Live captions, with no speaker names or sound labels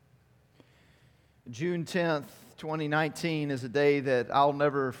June 10th, 2019 is a day that I'll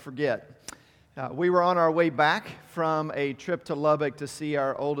never forget. We were on our way back from a trip to Lubbock to see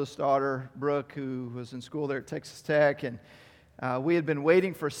our oldest daughter, Brooke, who was in school there at Texas Tech. And we had been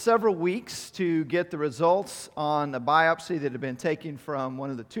waiting for several weeks to get the results on a biopsy that had been taken from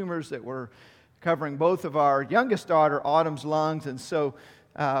one of the tumors that were covering both of our youngest daughter, Autumn's lungs. And so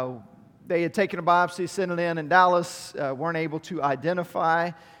they had taken a biopsy, sent it in Dallas, weren't able to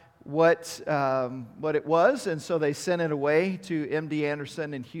identify what it was, and so they sent it away to MD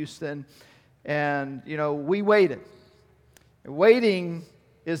Anderson in Houston. And, we waited. Waiting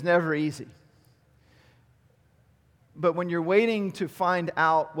is never easy. But when you're waiting to find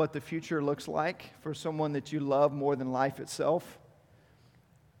out what the future looks like for someone that you love more than life itself,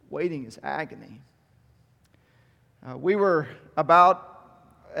 waiting is agony. We were about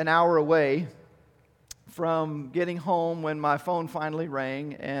an hour away from getting home when my phone finally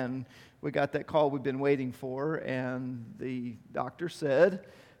rang, and we got that call we've been waiting for, and the doctor said,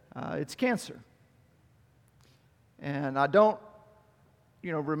 it's cancer. And I don't,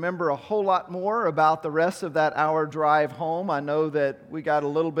 remember a whole lot more about the rest of that hour drive home. I know that we got a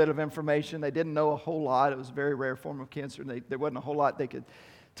little bit of information. They didn't know a whole lot. It was a very rare form of cancer, and there wasn't a whole lot they could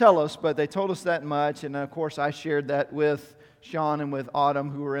tell us, but they told us that much, and of course I shared that with Sean and with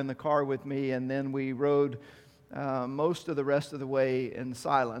Autumn, who were in the car with me, and then we rode most of the rest of the way in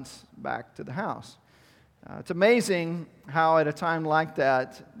silence back to the house. It's amazing how at a time like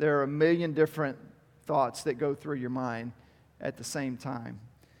that, there are a million different thoughts that go through your mind at the same time.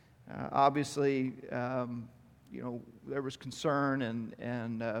 Obviously, there was concern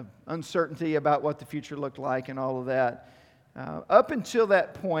and uncertainty about what the future looked like and all of that. Up until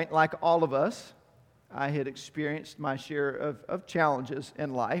that point, like all of us, I had experienced my share of challenges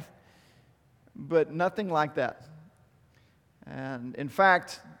in life, but nothing like that. And in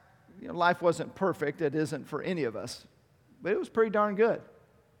fact, life wasn't perfect. It isn't for any of us, but it was pretty darn good.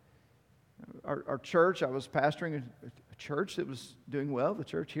 Our church, I was pastoring a church that was doing well. The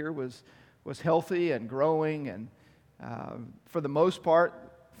church here was healthy and growing, and for the most part,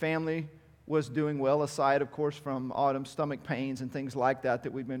 family was doing well, aside, of course, from Autumn's stomach pains and things like that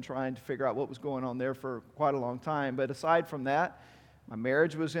we've been trying to figure out what was going on there for quite a long time. But aside from that, my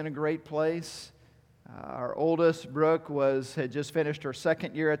marriage was in a great place. Our oldest, Brooke, had just finished her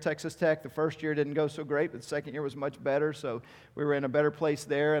second year at Texas Tech. The first year didn't go so great, but the second year was much better, so we were in a better place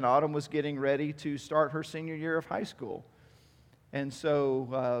there. And Autumn was getting ready to start her senior year of high school. And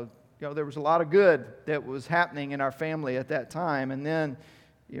so, there was a lot of good that was happening in our family at that time. And then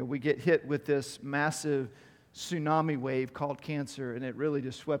we get hit with this massive tsunami wave called cancer, and it really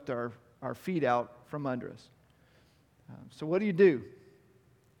just swept our feet out from under us. So what do you do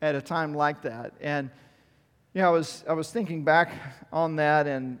at a time like that? And I was thinking back on that,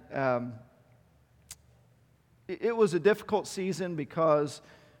 and it was a difficult season because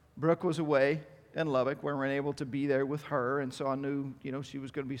Brooke was away in Lubbock. We weren't able to be there with her, and so I knew she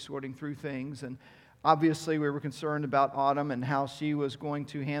was going to be sorting through things. And obviously, we were concerned about Autumn and how she was going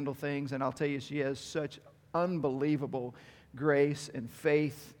to handle things, and I'll tell you, she has such unbelievable grace and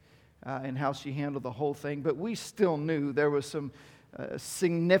faith in how she handled the whole thing. But we still knew there was some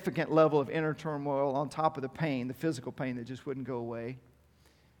significant level of inner turmoil on top of the pain, the physical pain that just wouldn't go away.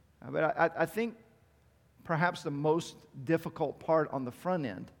 But I think perhaps the most difficult part on the front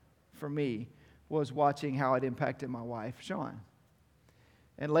end for me was watching how it impacted my wife, Sean.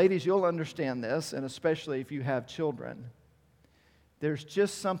 And ladies, you'll understand this, and especially if you have children. There's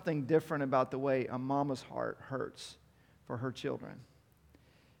just something different about the way a mama's heart hurts for her children.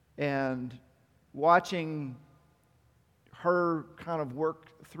 And watching her kind of work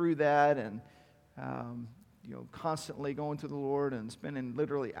through that and, constantly going to the Lord and spending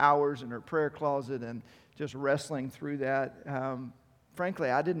literally hours in her prayer closet and just wrestling through that, frankly,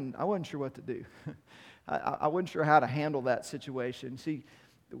 I wasn't sure what to do. I wasn't sure how to handle that situation. See,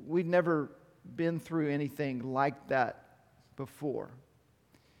 we'd never been through anything like that before.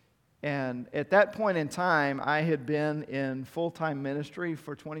 And at that point in time, I had been in full-time ministry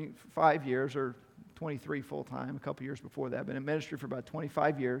for 25 years, or 23 full-time, a couple years before that. Been in ministry for about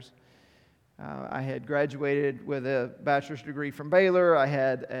 25 years. I had graduated with a bachelor's degree from Baylor. I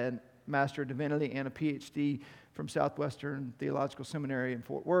had a Master of Divinity and a PhD from Southwestern Theological Seminary in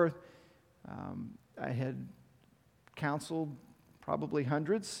Fort Worth. I had counseled probably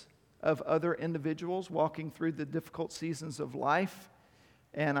hundreds of other individuals walking through the difficult seasons of life,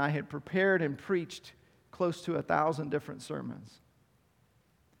 and I had prepared and preached close to 1,000 different sermons.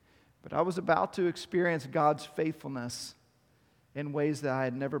 But I was about to experience God's faithfulness in ways that I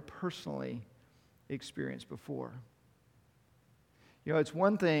had never personally experienced before. It's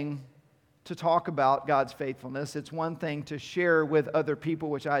one thing to talk about God's faithfulness. It's one thing to share with other people,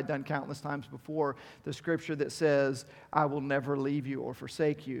 which I had done countless times before, the scripture that says, I will never leave you or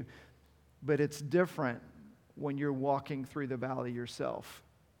forsake you. But it's different when you're walking through the valley yourself.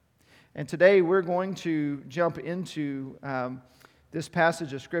 And today we're going to jump into this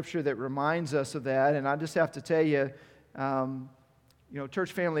passage of scripture that reminds us of that. And I just have to tell you,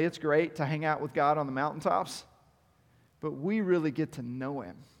 church family, it's great to hang out with God on the mountaintops, but we really get to know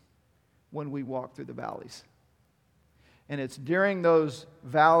Him when we walk through the valleys. And it's during those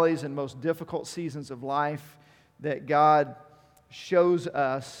valleys and most difficult seasons of life that God shows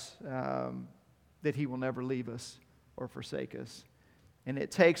us that He will never leave us or forsake us. And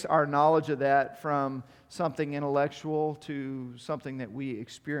it takes our knowledge of that from something intellectual to something that we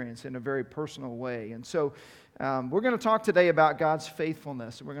experience in a very personal way. And so we're going to talk today about God's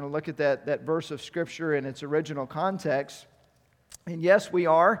faithfulness. And we're going to look at that verse of Scripture in its original context. And yes, we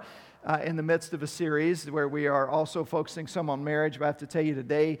are in the midst of a series where we are also focusing some on marriage. But I have to tell you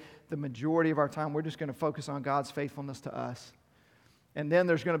today, the majority of our time, we're just going to focus on God's faithfulness to us. And then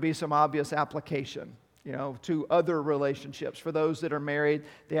there's going to be some obvious application, to other relationships. For those that are married,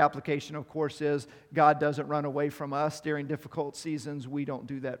 the application, of course, is God doesn't run away from us during difficult seasons. We don't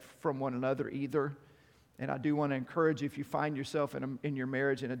do that from one another either. And I do want to encourage you, if you find yourself in your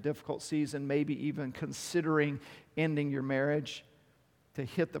marriage in a difficult season, maybe even considering ending your marriage, to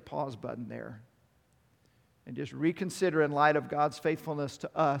hit the pause button there and just reconsider in light of God's faithfulness to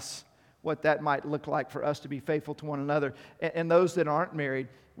us what that might look like for us to be faithful to one another. And those that aren't married,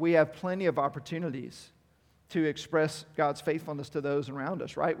 we have plenty of opportunities to express God's faithfulness to those around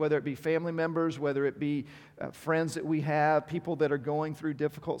us, right? Whether it be family members, whether it be friends that we have, people that are going through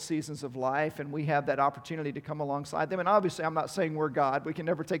difficult seasons of life, and we have that opportunity to come alongside them. And obviously, I'm not saying we're God. We can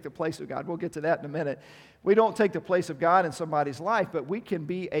never take the place of God. We'll get to that in a minute. We don't take the place of God in somebody's life, but we can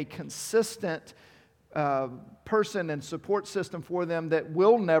be a consistent person and support system for them that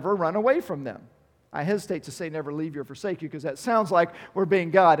will never run away from them. I hesitate to say never leave you or forsake you because that sounds like we're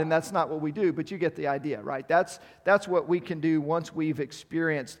being God, and that's not what we do, but you get the idea, right? That's what we can do once we've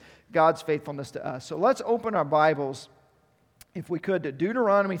experienced God's faithfulness to us. So let's open our Bibles, if we could, to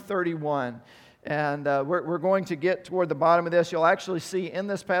Deuteronomy 31. And we're going to get toward the bottom of this. You'll actually see in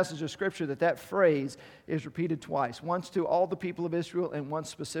this passage of Scripture that phrase is repeated twice, once to all the people of Israel and once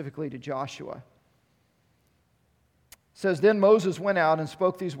specifically to Joshua. It says, Then Moses went out and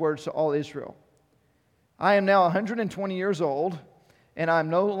spoke these words to all Israel. I am now 120 years old, and I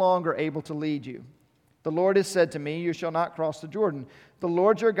am no longer able to lead you. The Lord has said to me, You shall not cross the Jordan. The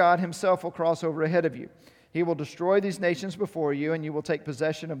Lord your God Himself will cross over ahead of you. He will destroy these nations before you, and you will take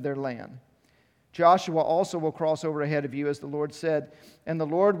possession of their land. Joshua also will cross over ahead of you, as the Lord said, and the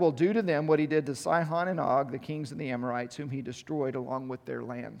Lord will do to them what He did to Sihon and Og, the kings of the Amorites, whom He destroyed along with their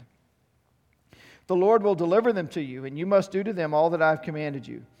land. The Lord will deliver them to you, and you must do to them all that I have commanded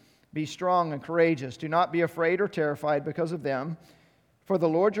you. Be strong and courageous. Do not be afraid or terrified because of them, for the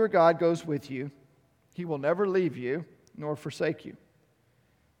Lord your God goes with you. He will never leave you nor forsake you.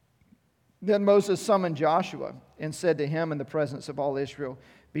 Then Moses summoned Joshua and said to him in the presence of all Israel,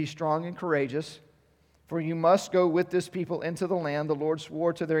 Be strong and courageous, for you must go with this people into the land the Lord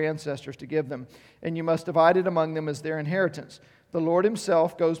swore to their ancestors to give them, and you must divide it among them as their inheritance. The Lord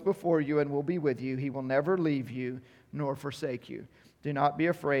Himself goes before you and will be with you. He will never leave you nor forsake you. Do not be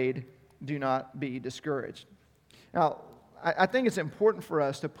afraid. Do not be discouraged. Now, I think it's important for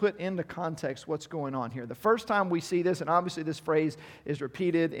us to put into context what's going on here. The first time we see this, and obviously this phrase is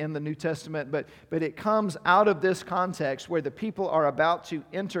repeated in the New Testament, but it comes out of this context where the people are about to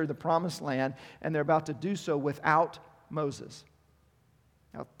enter the promised land, and they're about to do so without Moses.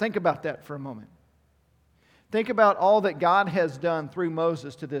 Now, think about that for a moment. Think about all that God has done through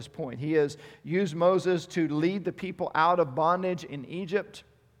Moses to this point. He has used Moses to lead the people out of bondage in Egypt.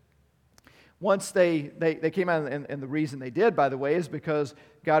 Once they came out, and the reason they did, by the way, is because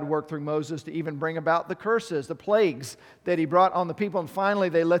God worked through Moses to even bring about the curses, the plagues that He brought on the people. And finally,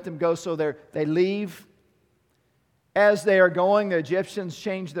 they let them go, so they leave. As they are going, the Egyptians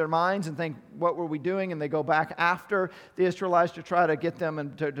change their minds and think, what were we doing? And they go back after the Israelites to try to get them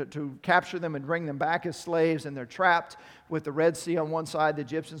and to capture them and bring them back as slaves. And they're trapped with the Red Sea on one side, the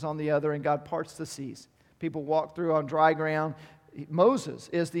Egyptians on the other, and God parts the seas. People walk through on dry ground. Moses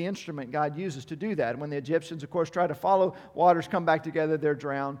is the instrument God uses to do that. And when the Egyptians, of course, try to follow, waters come back together, they're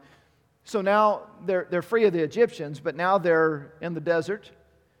drowned. So now they're free of the Egyptians, but now they're in the desert.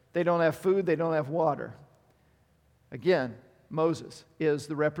 They don't have food, they don't have water. Again, Moses is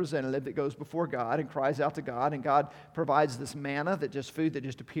the representative that goes before God and cries out to God, and God provides this manna, food that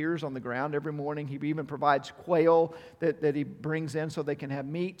just appears on the ground every morning. He even provides quail that He brings in so they can have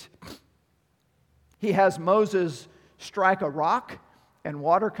meat. He has Moses strike a rock, and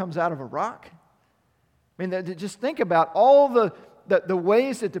water comes out of a rock. I mean, just think about all the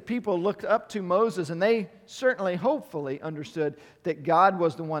ways that the people looked up to Moses, and they certainly, hopefully, understood that God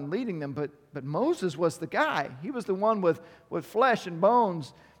was the one leading them, but Moses was the guy. He was the one with flesh and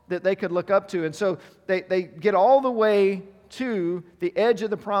bones that they could look up to. And so they get all the way to the edge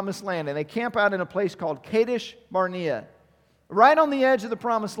of the promised land, and they camp out in a place called Kadesh Barnea, right on the edge of the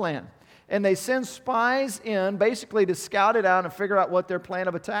promised land. And they send spies in basically to scout it out and figure out what their plan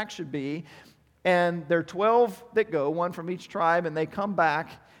of attack should be. And there are 12 that go, one from each tribe, and they come back,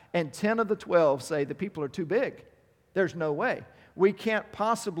 and 10 of the 12 say, the people are too big. There's no way. We can't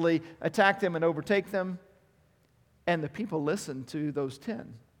possibly attack them and overtake them. And the people listen to those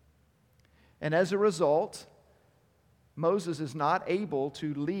 10. And as a result, Moses is not able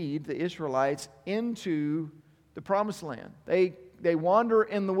to lead the Israelites into the promised land. They wander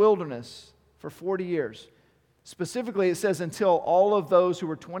in the wilderness for 40 years. Specifically, it says until all of those who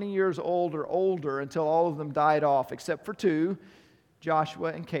were 20 years old or older, until all of them died off, except for 2,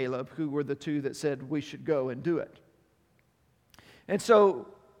 Joshua and Caleb, who were the 2 that said we should go and do it. And so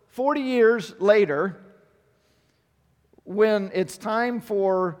 40 years later, when it's time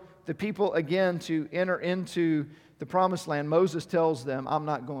for the people again to enter into the promised land, Moses tells them, I'm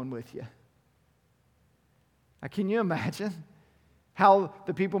not going with you. Now, can you imagine how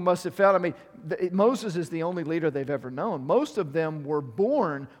the people must have felt? I mean, Moses is the only leader they've ever known. Most of them were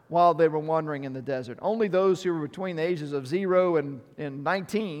born while they were wandering in the desert. Only those who were between the ages of 0 and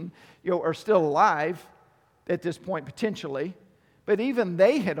 19, are still alive at this point, potentially. But even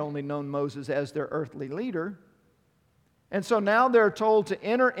they had only known Moses as their earthly leader. And so now they're told to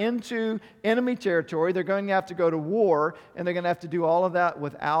enter into enemy territory. They're going to have to go to war, and they're going to have to do all of that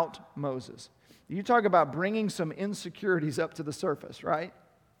without Moses. You talk about bringing some insecurities up to the surface, right?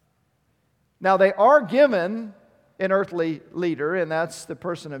 Now, they are given an earthly leader, and that's the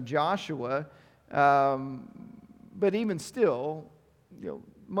person of Joshua. But even still,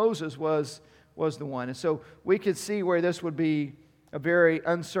 Moses was the one. And so we could see where this would be a very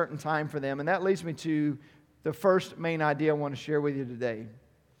uncertain time for them. And that leads me to the first main idea I want to share with you today.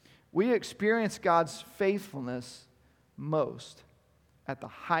 We experience God's faithfulness most at the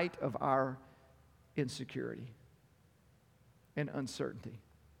height of our insecurity and uncertainty.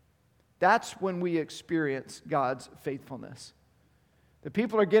 That's when we experience God's faithfulness. The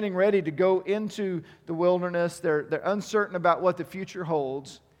people are getting ready to go into the wilderness. They're uncertain about what the future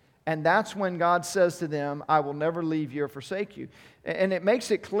holds. And that's when God says to them, I will never leave you or forsake you. And it makes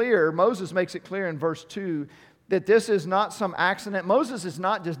it clear, Moses makes it clear in verse 2, that this is not some accident. Moses is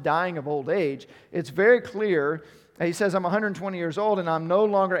not just dying of old age. It's very clear. He says, I'm 120 years old and I'm no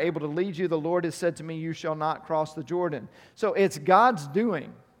longer able to lead you. The Lord has said to me, you shall not cross the Jordan. So it's God's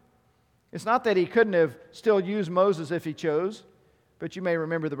doing. It's not that he couldn't have still used Moses if he chose. But you may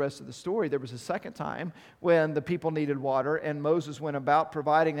remember the rest of the story. There was a second time when the people needed water, and Moses went about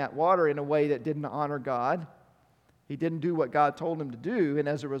providing that water in a way that didn't honor God. He didn't do what God told him to do, and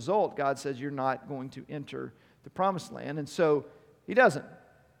as a result, God says, you're not going to enter the promised land. And so he doesn't.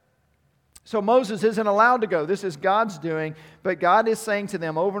 So Moses isn't allowed to go. This is God's doing, but God is saying to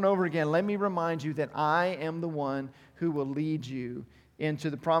them over and over again, let me remind you that I am the one who will lead you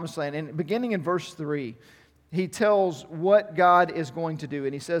into the promised land. And beginning in verse 3, he tells what God is going to do.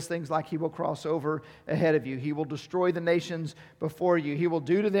 And he says things like he will cross over ahead of you. He will destroy the nations before you. He will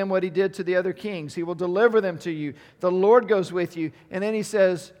do to them what he did to the other kings. He will deliver them to you. The Lord goes with you. And then he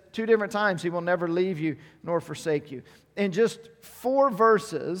says 2 different times, he will never leave you nor forsake you. In just 4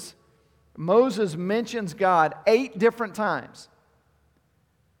 verses, Moses mentions God 8 different times.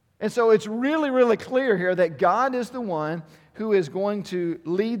 And so it's really, really clear here that God is the one who is going to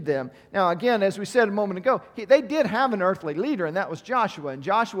lead them. Now, again, as we said a moment ago, they did have an earthly leader, and that was Joshua. And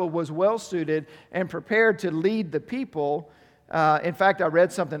Joshua was well-suited and prepared to lead the people. In fact, I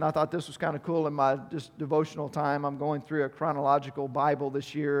read something. I thought this was kind of cool in my just devotional time. I'm going through a chronological Bible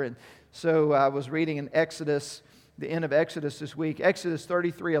this year, and so I was reading in Exodus, the end of Exodus this week. Exodus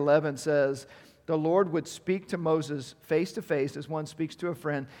 33:11 says, the Lord would speak to Moses face to face as one speaks to a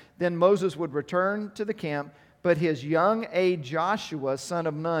friend. Then Moses would return to the camp, but his young aide Joshua, son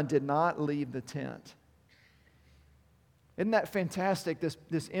of Nun, did not leave the tent. Isn't that fantastic,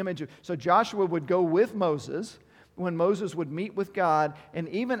 this image? So Joshua would go with Moses when Moses would meet with God, and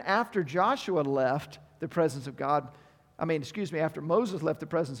even after Joshua left the presence of God, after Moses left the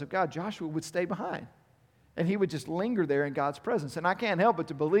presence of God, Joshua would stay behind. And he would just linger there in God's presence. And I can't help but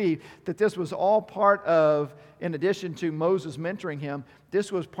to believe that this was all part of, in addition to Moses mentoring him,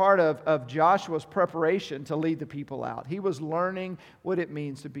 this was part of Joshua's preparation to lead the people out. He was learning what it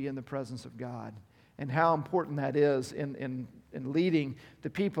means to be in the presence of God. and how important that is in leading the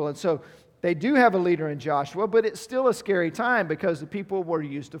people. And so they do have a leader in Joshua, but it's still a scary time because the people were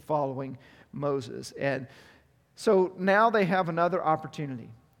used to following Moses. And so now they have another opportunity.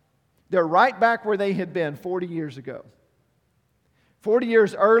 They're right back where they had been 40 years ago. 40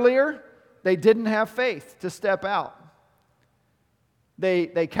 years earlier, they didn't have faith to step out.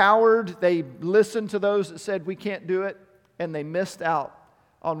 They cowered, they listened to those that said, we can't do it, and they missed out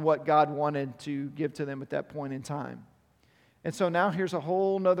on what God wanted to give to them at that point in time. And so now here's a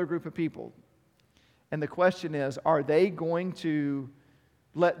whole nother group of people. And the question is, are they going to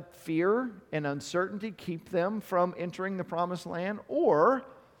let fear and uncertainty keep them from entering the promised land? Or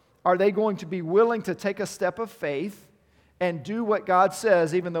are they going to be willing to take a step of faith and do what God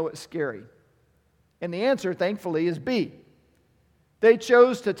says, even though it's scary? And the answer, thankfully, is B. They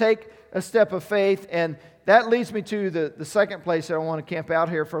chose to take a step of faith, and that leads me to the second place that I want to camp out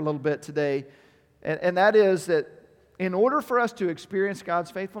here for a little bit today, and that is that in order for us to experience God's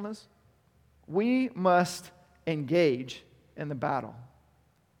faithfulness, we must engage in the battle.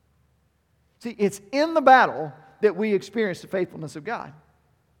 See, it's in the battle that we experience the faithfulness of God.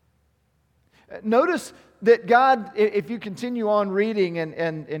 Notice that God, if you continue on reading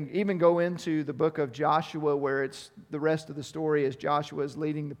and even go into the book of Joshua, where it's the rest of the story as Joshua is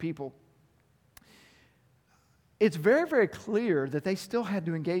leading the people, it's very, very clear that they still had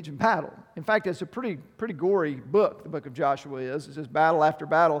to engage in battle. In fact, it's a pretty gory book, the book of Joshua is. It's just battle after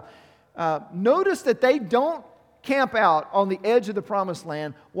battle. Notice that they don't camp out on the edge of the promised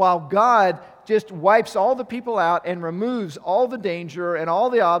land while God just wipes all the people out and removes all the danger and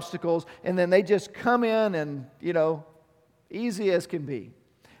all the obstacles, and then they just come in and, easy as can be.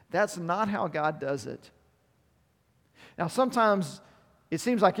 That's not how God does it. Now, sometimes it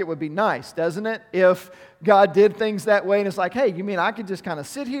seems like it would be nice, doesn't it, if God did things that way and it's like, hey, you mean I could just kind of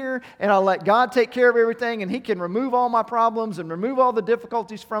sit here and I'll let God take care of everything and He can remove all my problems and remove all the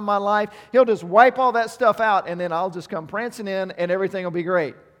difficulties from my life. He'll just wipe all that stuff out and then I'll just come prancing in and everything will be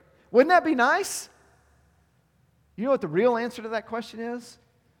great. Wouldn't that be nice? You know what the real answer to that question is?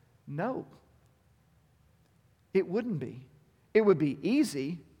 No. It wouldn't be. It would be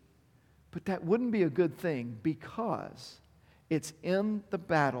easy, but that wouldn't be a good thing because it's in the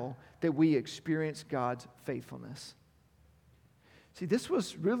battle that we experience God's faithfulness. See, this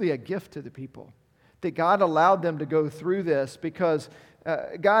was really a gift to the people, that God allowed them to go through this because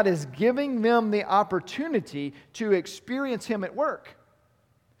God is giving them the opportunity to experience Him at work.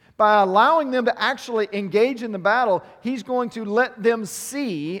 By allowing them to actually engage in the battle, He's going to let them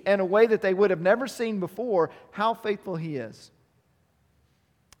see in a way that they would have never seen before how faithful He is.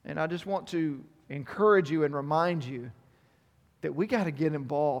 And I just want to encourage you and remind you that we got to get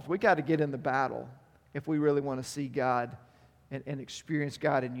involved. We got to get in the battle if we really want to see God and experience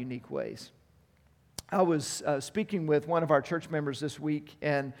God in unique ways. I was speaking with one of our church members this week,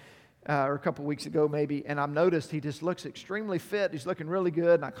 or a couple weeks ago maybe, and I've noticed he just looks extremely fit. He's looking really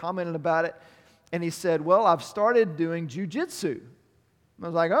good, and I commented about it. And he said, well, I've started doing jiu-jitsu. I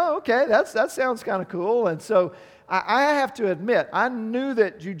was like, oh, okay, that sounds kind of cool. And so I have to admit, I knew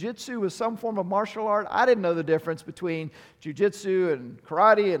that jiu-jitsu was some form of martial art. I didn't know the difference between jiu-jitsu and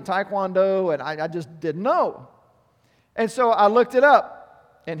karate and taekwondo, and I just didn't know. And so I looked it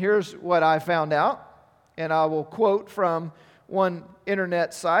up, and here's what I found out. And I will quote from one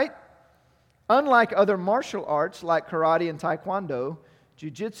internet site. Unlike other martial arts like karate and taekwondo,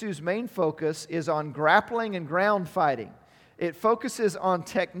 jiu-jitsu's main focus is on grappling and ground fighting. It focuses on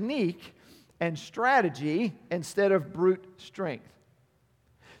technique and strategy instead of brute strength.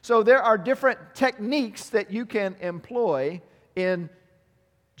 So there are different techniques that you can employ in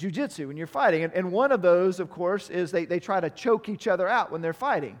jiu-jitsu when you're fighting. And one of those, of course, is they try to choke each other out when they're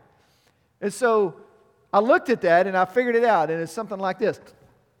fighting. And so I looked at that and I figured it out, and it's something like this.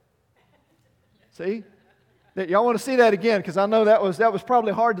 See? Y'all want to see that again, because I know that was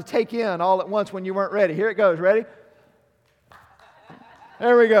probably hard to take in all at once when you weren't ready. Here it goes. Ready?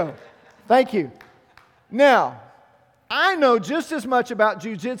 There we go. Thank you. Now, I know just as much about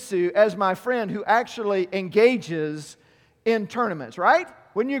jiu-jitsu as my friend who actually engages in tournaments, right?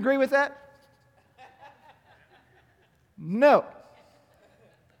 Wouldn't you agree with that? No.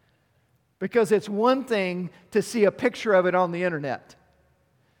 Because it's one thing to see a picture of it on the internet.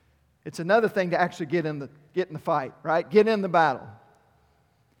 It's another thing to actually get in the fight, right? Get in the battle.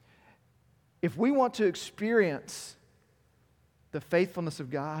 If we want to experience the faithfulness of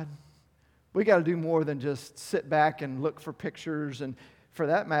God, we got to do more than just sit back and look for pictures, and for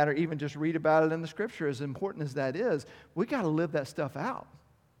that matter, even just read about it in the Scripture, as important as that is. We got to live that stuff out.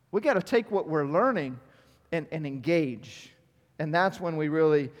 We got to take what we're learning and engage. And that's when we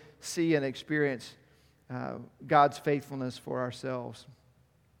really see and experience God's faithfulness for ourselves.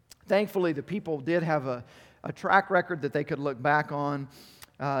 Thankfully, the people did have a track record that they could look back on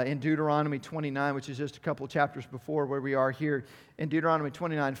in Deuteronomy 29, which is just a couple of chapters before where we are here. In Deuteronomy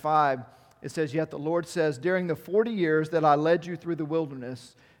 29:5, it says, "Yet the Lord says, during the 40 years that I led you through the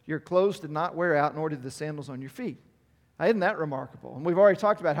wilderness, your clothes did not wear out, nor did the sandals on your feet." Now, isn't that remarkable? And we've already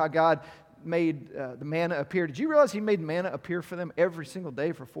talked about how God made the manna appear. Did you realize He made manna appear for them every single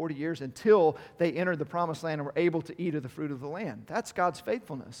day for 40 years until they entered the promised land and were able to eat of the fruit of the land? That's God's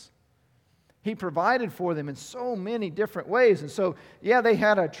faithfulness. He provided for them in so many different ways. And so, yeah, they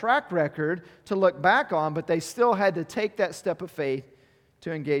had a track record to look back on, but they still had to take that step of faith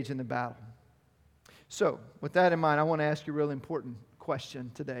to engage in the battle. So, with that in mind, I want to ask you a really important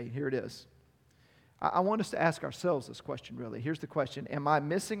question today. Here it is. I want us to ask ourselves this question, really. Here's the question. Am I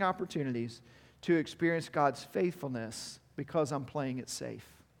missing opportunities to experience God's faithfulness because I'm playing it safe?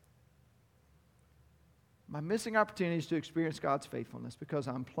 Am I missing opportunities to experience God's faithfulness because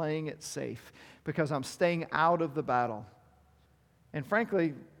I'm playing it safe, because I'm staying out of the battle? And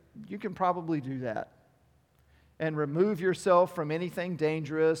frankly, you can probably do that and remove yourself from anything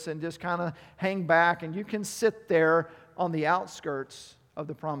dangerous and just kind of hang back, and you can sit there on the outskirts of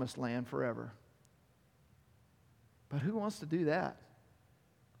the promised land forever. But who wants to do that?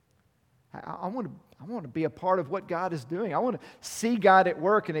 I want to be a part of what God is doing. I want to see God at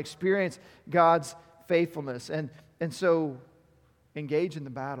work and experience God's faithfulness. And so engage in the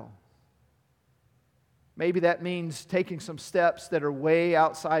battle. Maybe that means taking some steps that are way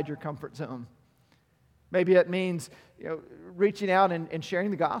outside your comfort zone. Maybe it means reaching out and sharing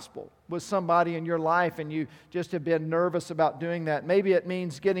the gospel with somebody in your life and you just have been nervous about doing that. Maybe it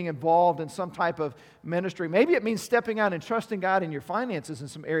means getting involved in some type of ministry. Maybe it means stepping out and trusting God in your finances in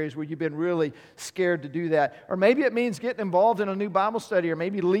some areas where you've been really scared to do that. Or maybe it means getting involved in a new Bible study or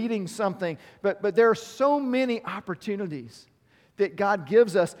maybe leading something. But there are so many opportunities that God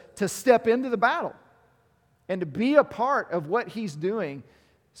gives us to step into the battle and to be a part of what He's doing.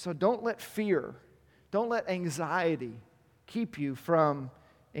 So don't let fear, don't let anxiety keep you from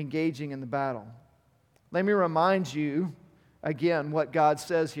engaging in the battle. Let me remind you again what God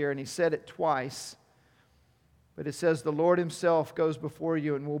says here, and He said it twice. But it says, "The Lord Himself goes before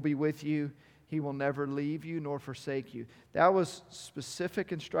you and will be with you. He will never leave you nor forsake you." That was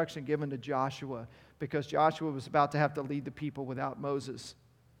specific instruction given to Joshua because Joshua was about to have to lead the people without Moses.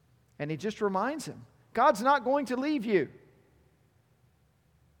 And He just reminds him, God's not going to leave you.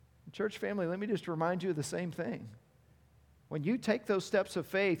 Church family, let me just remind you of the same thing. When you take those steps of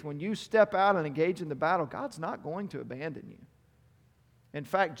faith, when you step out and engage in the battle, God's not going to abandon you. In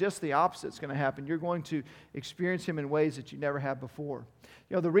fact, just the opposite is going to happen. You're going to experience Him in ways that you never have before.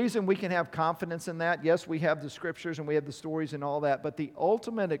 The reason we can have confidence in that, yes, we have the scriptures and we have the stories and all that, but the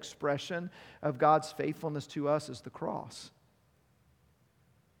ultimate expression of God's faithfulness to us is the cross.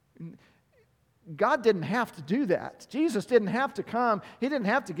 God didn't have to do that. Jesus didn't have to come. He didn't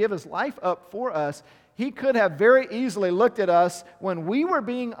have to give His life up for us. He could have very easily looked at us when we were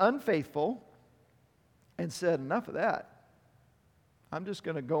being unfaithful and said, enough of that. I'm just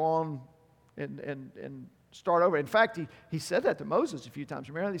going to go on and start over. In fact, he said that to Moses a few times.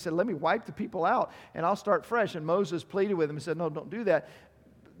 Remember, He said, let me wipe the people out and I'll start fresh. And Moses pleaded with him and said, no, don't do that.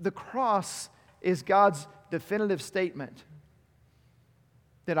 The cross is God's definitive statement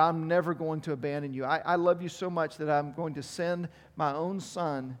that I'm never going to abandon you. I love you so much that I'm going to send my own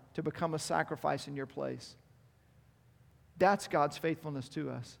Son to become a sacrifice in your place. That's God's faithfulness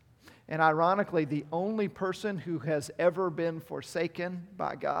to us. And ironically, the only person who has ever been forsaken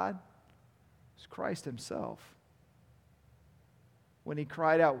by God is Christ Himself. When He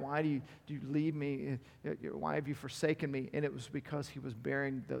cried out, why do you leave me? Why have you forsaken me? And it was because He was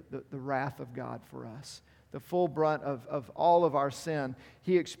bearing the wrath of God for us. The full brunt of all of our sin.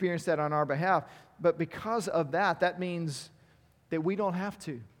 He experienced that on our behalf. But because of that, that means that we don't have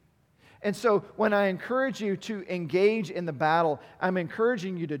to. And so when I encourage you to engage in the battle, I'm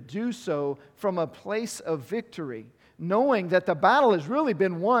encouraging you to do so from a place of victory, knowing that the battle has really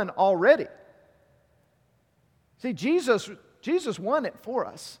been won already. See, Jesus won it for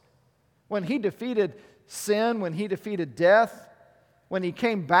us. When He defeated sin, when He defeated death, when He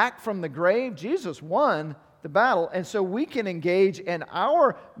came back from the grave, Jesus won the battle. And so we can engage in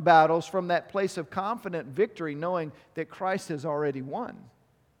our battles from that place of confident victory, knowing that Christ has already won.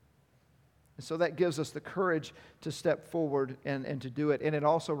 And so that gives us the courage to step forward and to do it. And it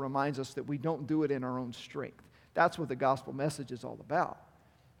also reminds us that we don't do it in our own strength. That's what the gospel message is all about,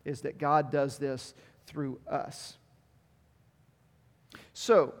 is that God does this through us.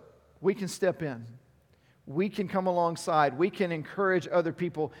 So we can step in. we can come alongside. We can encourage other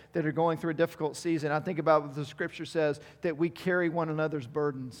people that are going through a difficult season. I think about what the Scripture says, that we carry one another's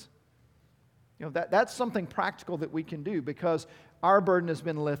burdens. That's something practical that we can do because our burden has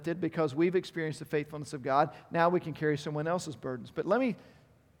been lifted, because we've experienced the faithfulness of God. Now we can carry someone else's burdens. But let me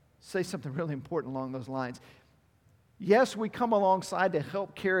say something really important along those lines. Yes, we come alongside to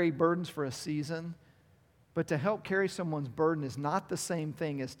help carry burdens for a season, but to help carry someone's burden is not the same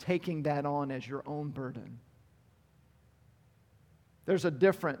thing as taking that on as your own burden. There's a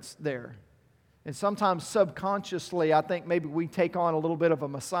difference there. And sometimes subconsciously, I think maybe we take on a little bit of a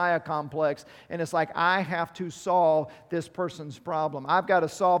Messiah complex, and it's like, I have to solve this person's problem. I've got to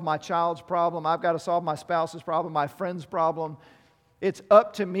solve my child's problem. I've got to solve my spouse's problem, my friend's problem. It's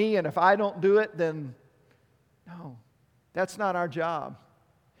up to me, and if I don't do it, then no, that's not our job.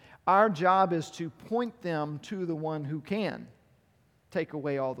 Our job is to point them to the one who can take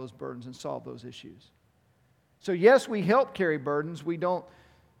away all those burdens and solve those issues. So yes, we help carry burdens. We don't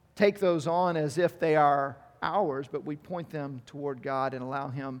take those on as if they are ours, but we point them toward God and allow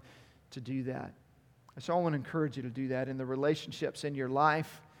Him to do that. So I want to encourage you to do that in the relationships in your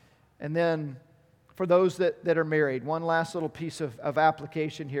life. And then for those that are married, one last little piece of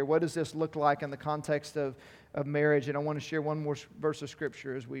application here. What does this look like in the context of marriage? And I want to share one more verse of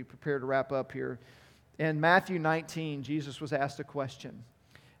Scripture as we prepare to wrap up here. In Matthew 19, Jesus was asked a question.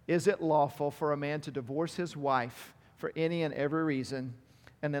 Is it lawful for a man to divorce his wife for any and every reason?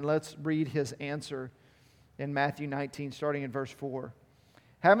 And then let's read his answer in Matthew 19, starting in verse 4.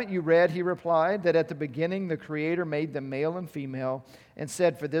 Haven't you read, he replied, that at the beginning the Creator made them male and female and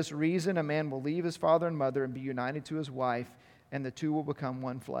said, for this reason a man will leave his father and mother and be united to his wife, and the two will become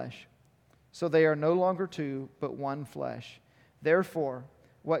one flesh. So they are no longer two, but one flesh. Therefore,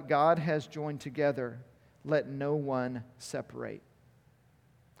 what God has joined together, let no one separate.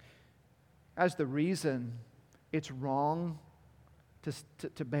 As the reason it's wrong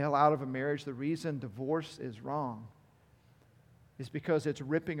to bail out of a marriage, the reason divorce is wrong is because it's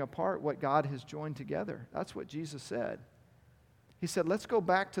ripping apart what God has joined together. That's what Jesus said. He said, let's go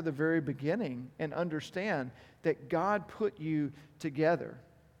back to the very beginning and understand that God put you together.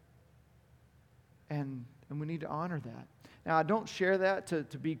 And we need to honor that. Now, I don't share that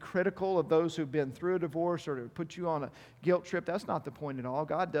to be critical of those who've been through a divorce or to put you on a guilt trip. That's not the point at all.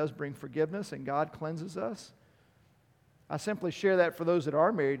 God does bring forgiveness and God cleanses us. I simply share that for those that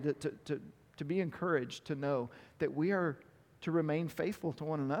are married to be encouraged to know that we are to remain faithful to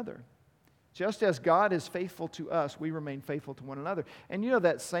one another. Just as God is faithful to us, we remain faithful to one another. And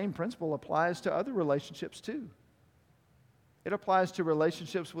that same principle applies to other relationships too. It applies to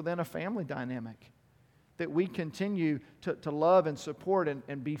relationships within a family dynamic. That we continue to love and support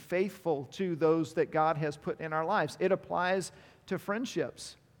and be faithful to those that God has put in our lives. It applies to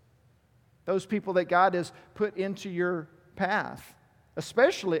friendships. Those people that God has put into your path,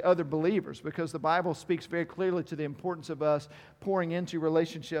 especially other believers, because the Bible speaks very clearly to the importance of us pouring into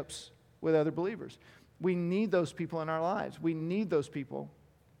relationships with other believers. We need those people in our lives. We need those people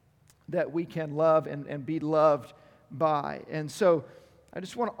that we can love and be loved by. And so I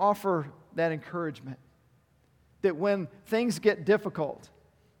just want to offer that encouragement that when things get difficult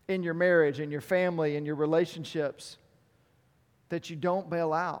in your marriage, in your family, in your relationships, that you don't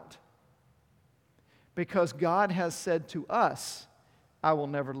bail out. Because God has said to us, I will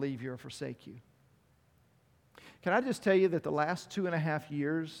never leave you or forsake you. Can I just tell you that the last 2.5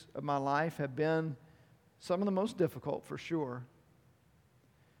 years of my life have been some of the most difficult for sure.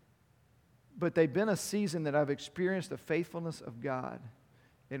 But they've been a season that I've experienced the faithfulness of God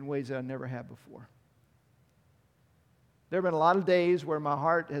in ways that I never had before. There have been a lot of days where my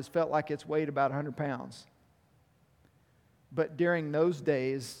heart has felt like it's weighed about 100 pounds. But during those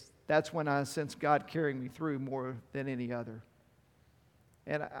days, that's when I sense God carrying me through more than any other.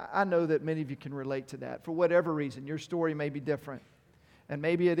 And I know that many of you can relate to that. For whatever reason, your story may be different. And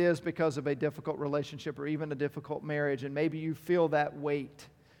maybe it is because of a difficult relationship or even a difficult marriage. And maybe you feel that weight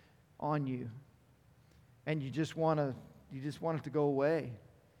on you. And you just want it to go away.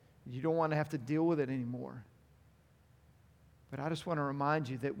 You don't want to have to deal with it anymore. But I just want to remind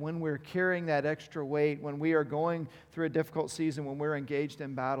you that when we're carrying that extra weight, when we are going through a difficult season, when we're engaged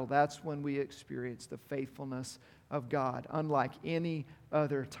in battle, that's when we experience the faithfulness of God, unlike any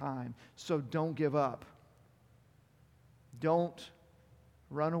other time. So don't give up. Don't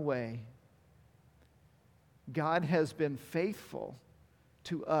run away. God has been faithful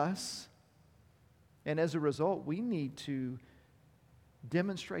to us, and as a result, we need to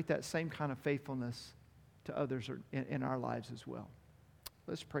demonstrate that same kind of faithfulness to others in our lives as well.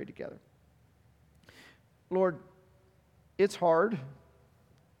 Let's pray together. Lord, it's hard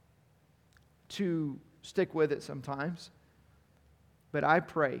to stick with it sometimes. But I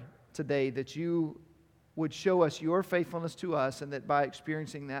pray today that you would show us your faithfulness to us, and that by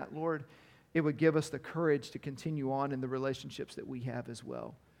experiencing that, Lord, it would give us the courage to continue on in the relationships that we have as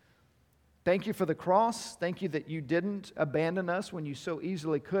well. Thank you for the cross. Thank you that you didn't abandon us when you so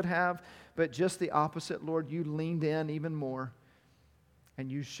easily could have, but just the opposite, Lord. You leaned in even more, and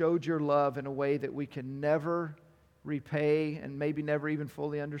you showed your love in a way that we can never repay and maybe never even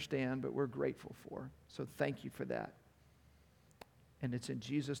fully understand, but we're grateful for. So thank you for that. And it's in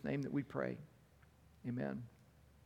Jesus' name that we pray. Amen.